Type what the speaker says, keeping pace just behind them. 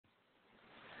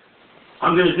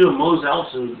I'm going to do a MOZE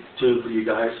Allison tune for you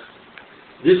guys.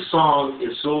 This song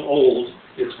is so old,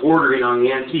 it's bordering on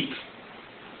the antique.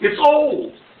 It's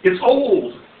old! It's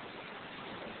old!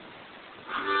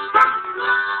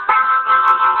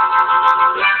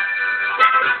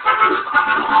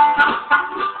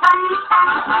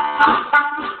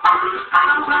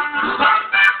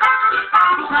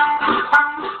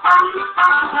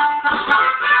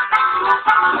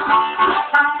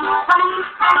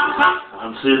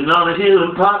 I'm sitting on a hill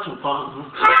in Parch.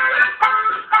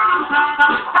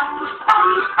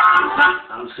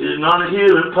 I'm sitting on a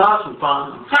hill in Parch.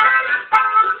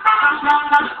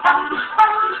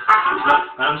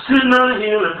 I'm sitting on a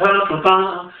hill in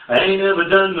Parch. I ain't never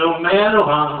done no man no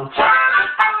harm.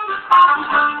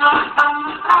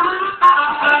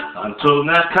 I'm toting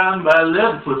that cotton by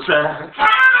 11-foot track.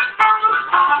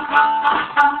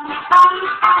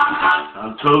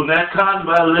 I'm toting that cotton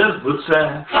by 11-foot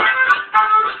track.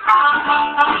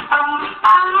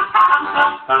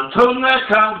 I'm toting that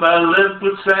cotton by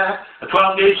 11-foot sack, a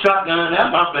 12-gauge shotgun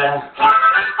at my back.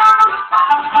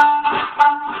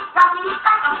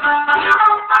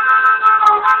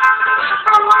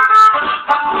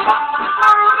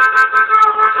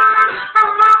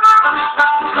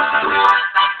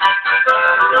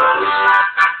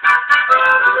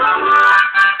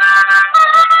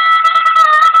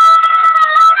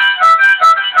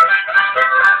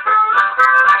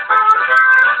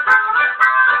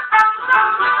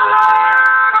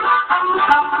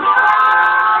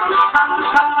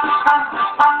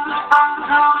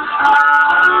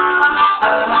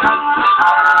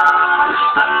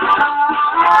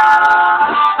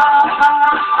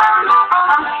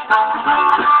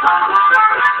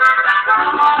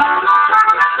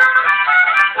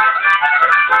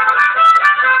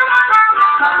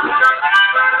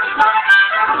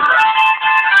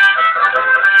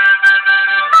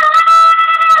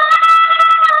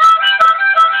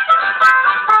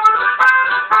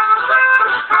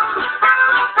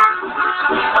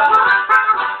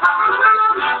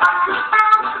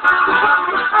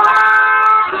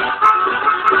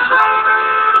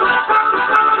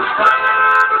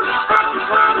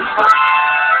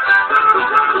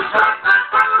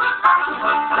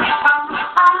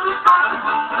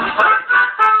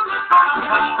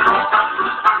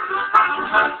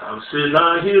 I'm sitting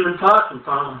on a hill in Parch.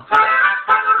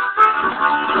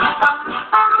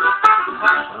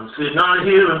 I'm sitting on a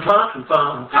hill in Parch.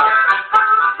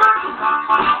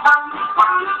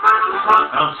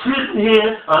 I'm sitting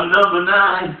here on number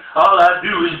 9. All I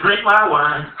do is drink my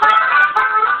wine.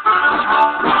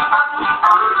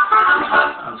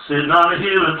 I'm sitting on a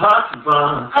hill in Parch.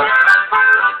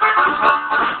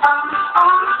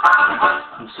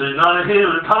 I'm sitting on a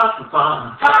hill in Parch.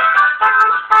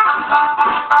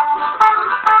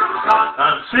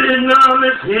 I'm sitting on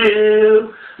this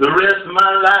hill the rest of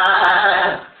my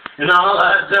life, and all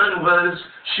I've done was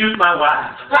shoot my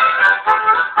wife.